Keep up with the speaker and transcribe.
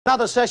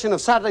another session of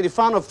Saturday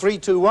Fun of 3,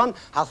 2, 1.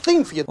 Our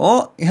theme for you.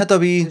 Oh, you had a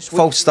wee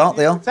false start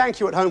there.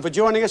 Thank you at home for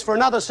joining us for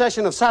another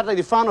session of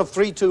Saturday Fun of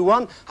 3, 2,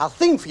 1. Our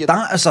theme for you.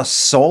 That is a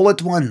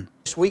solid one.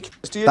 This week.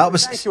 That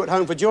was. Thank you at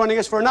home for joining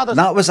us for another.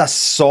 That was a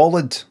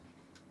solid.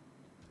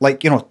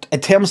 Like, you know, in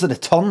terms of the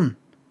turn,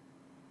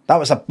 that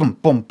was a boom,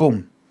 boom,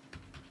 boom.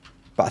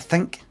 But I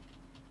think.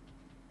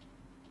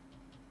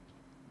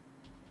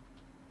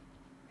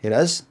 Here it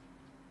is.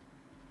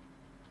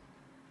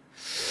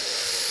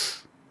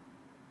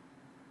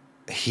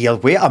 Here,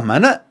 wait a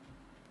minute.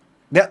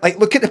 There, like,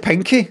 look at the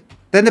pinky.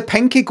 Then the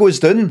pinky goes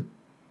down.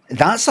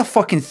 That's a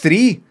fucking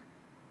 3.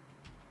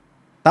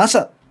 That's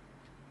a...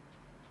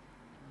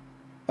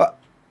 oh.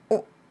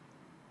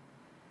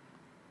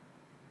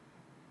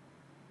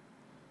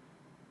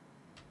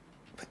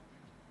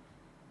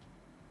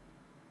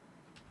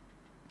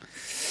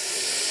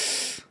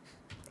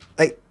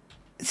 Like,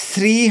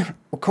 3,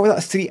 we'll call that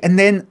a 3, and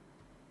then...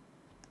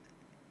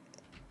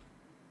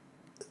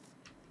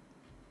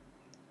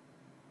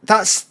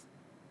 Is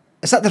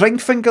that the ring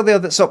finger there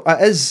that's up?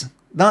 It is.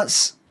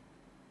 That's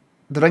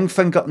the ring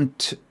finger and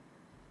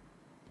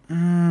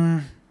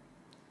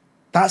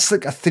that's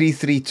like a 3,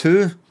 3,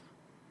 2.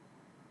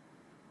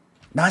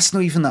 That's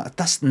not even that.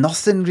 That's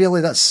nothing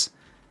really. Is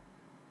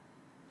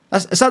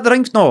that the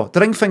ring? No,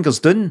 the ring finger's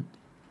down.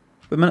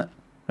 Wait a minute.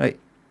 Right.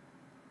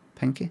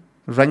 Pinky.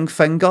 Ring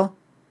finger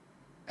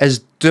is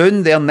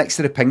down there next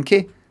to the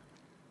pinky.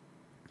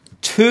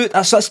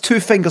 That's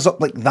 2 fingers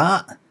up like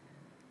that.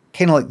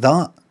 Kind of like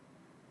that.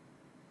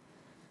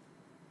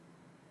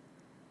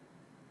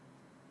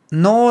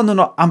 No.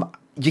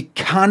 You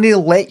can't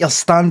let your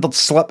standard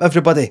slip,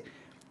 everybody.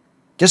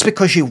 Just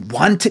because you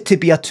want it to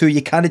be a 2,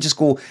 you can't just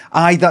go,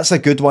 aye, that's a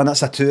good one,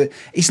 that's a 2.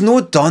 He's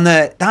not done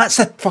it. That's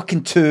a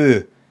fucking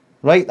 2.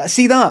 Right?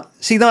 See that?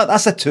 See that?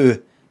 That's a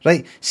 2.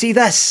 Right? See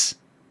this?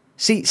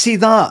 See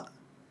that?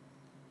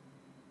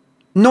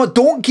 No,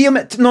 don't game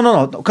it.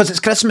 No, because it's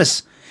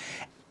Christmas.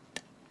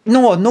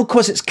 No,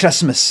 because it's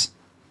Christmas.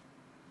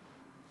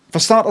 For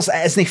starters,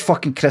 it isn't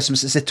fucking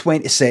Christmas. It's the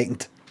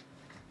 22nd.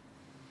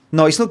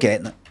 No, he's not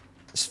getting it.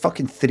 It's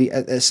fucking 3.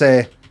 It's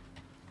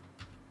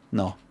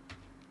no.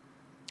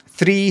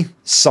 3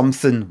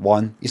 something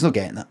 1. He's not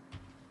getting it.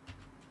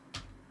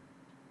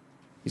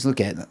 He's not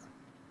getting it.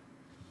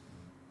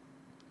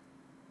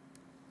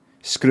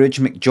 Scrooge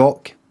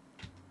McJock.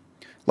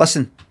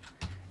 Listen,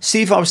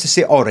 see if I was to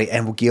say, alright,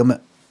 and we'll game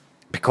it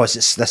because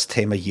it's this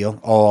time of year,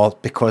 or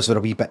because we're a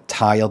wee bit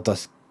tired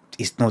of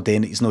he's not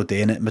doing it,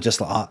 and we're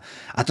just like that.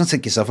 I don't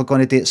think he's ever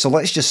going to do it, so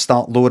let's just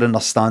start lowering our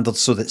standards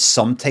so that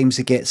sometimes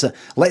he gets it.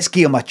 Let's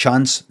give him a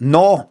chance.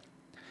 No.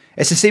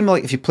 It's the same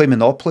like if you play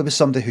Monopoly with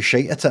somebody who's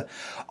shite at it.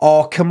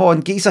 Oh, come on,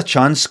 give us a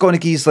chance. Going to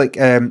give like,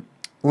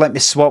 let me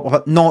swap with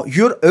it. No,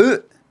 you're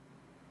out.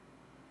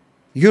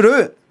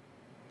 You're out.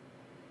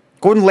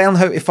 Go and learn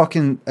how to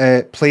fucking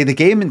play the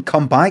game and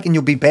come back and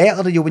you'll be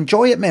better and you'll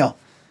enjoy it more.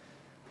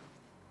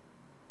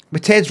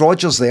 With Ted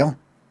Rogers there,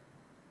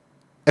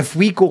 if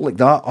we go like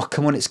that, oh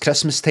come on, it's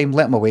Christmas time,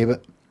 let him away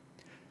with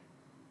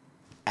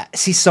it.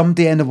 See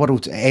somebody in the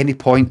world at any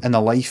point in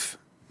their life,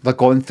 they're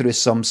going through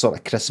some sort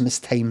of Christmas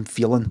time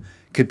feeling.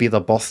 Could be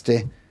their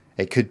birthday,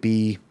 it could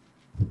be,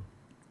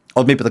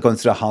 or maybe they're going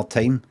through a hard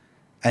time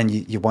and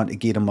you want to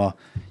give them a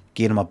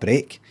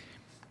break.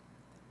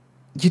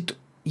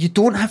 You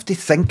don't have to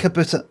think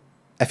about it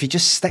if you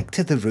just stick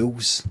to the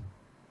rules.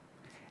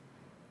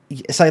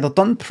 It's either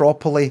done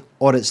properly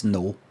or it's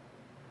no.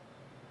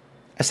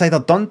 It's either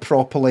done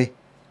properly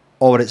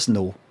or it's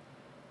no.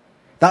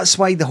 That's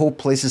why the whole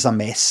place is a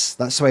mess.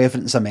 That's why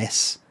everything's a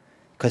mess.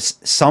 Because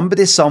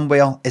somebody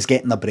somewhere is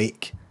getting a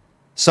break.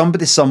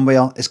 Somebody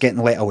somewhere is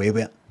getting let away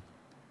with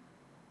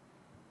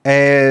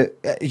it.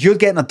 You're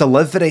getting a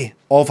delivery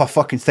of a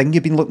fucking thing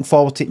you've been looking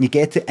forward to and you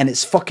get it and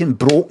it's fucking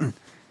broken.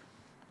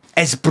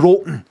 It's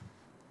broken.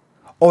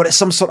 Or it's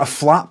some sort of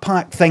flat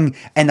pack thing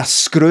and a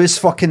screw's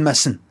fucking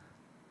missing.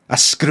 A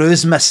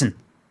screw's missing.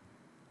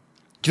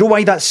 Do you know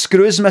why that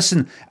screw's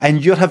missing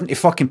and you're having to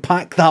fucking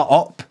pack that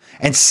up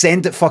and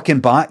send it fucking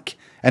back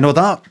and all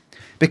that?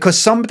 Because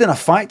somebody in a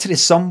factory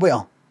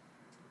somewhere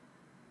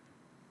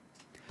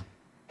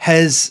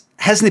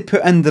hasn't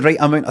put in the right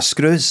amount of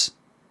screws.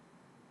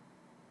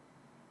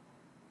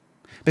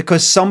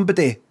 Because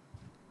somebody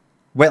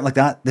went like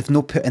that, they've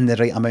not put in the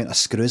right amount of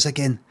screws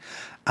again.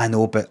 I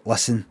know, but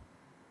listen,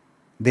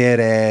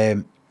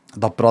 their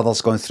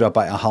brother's going through a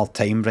bit of a hard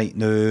time right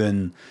now,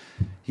 and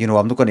you know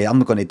I'm not going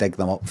to dig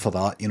them up for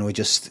that. You know,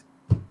 just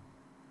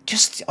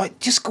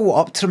go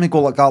up to them and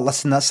go like that.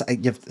 Listen, that's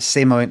you've the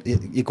same amount.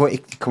 You got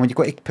to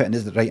put in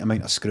the right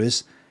amount of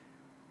screws.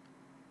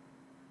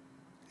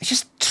 It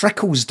just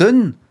trickles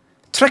down.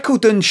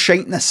 Trickle-down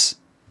shiteness.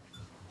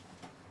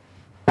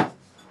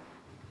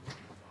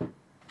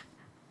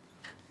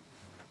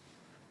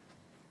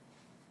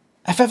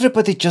 If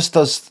everybody just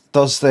does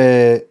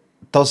their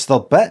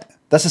bit,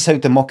 this is how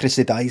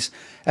democracy dies.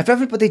 If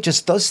everybody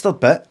just does their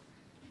bit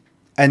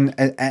and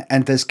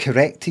is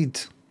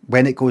corrected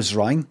when it goes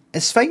wrong,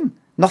 it's fine.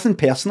 Nothing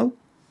personal.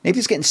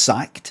 Nobody's getting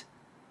sacked.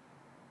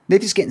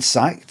 Nobody's getting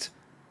sacked.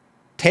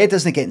 Ted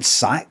isn't getting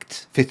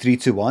sacked for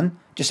 3-2-1.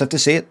 Just have to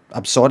say it.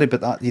 I'm sorry,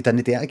 but that you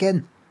didn't do it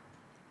again.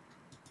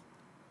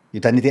 You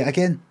didn't do it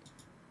again.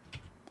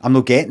 I'm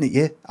not getting at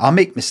you. I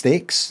make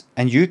mistakes,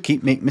 and you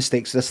keep making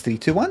mistakes with this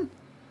 3-2-1.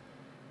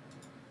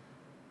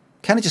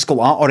 Can I just go,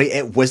 alright,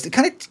 it was...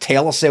 Can I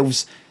tell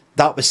ourselves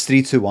that was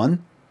 3-2-1?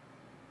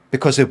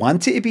 Because we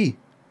want it to be.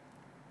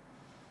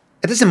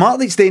 It doesn't matter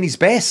that he's doing his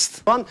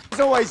best.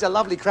 There's always a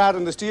lovely crowd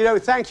in the studio.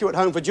 Thank you at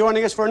home for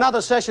joining us for another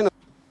session of...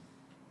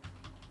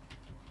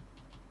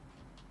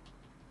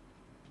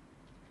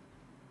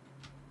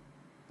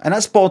 And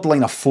that's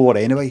borderline a 4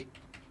 anyway.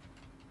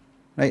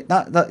 Right,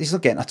 that he's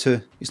not getting a 2.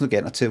 He's not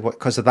getting a 2. What,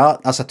 because of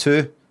that? That's a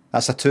 2.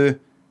 That's a 2.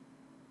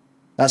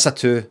 That's a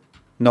 2.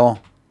 No,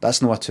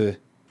 that's not a 2.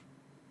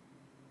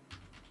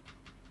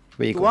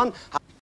 Where you go?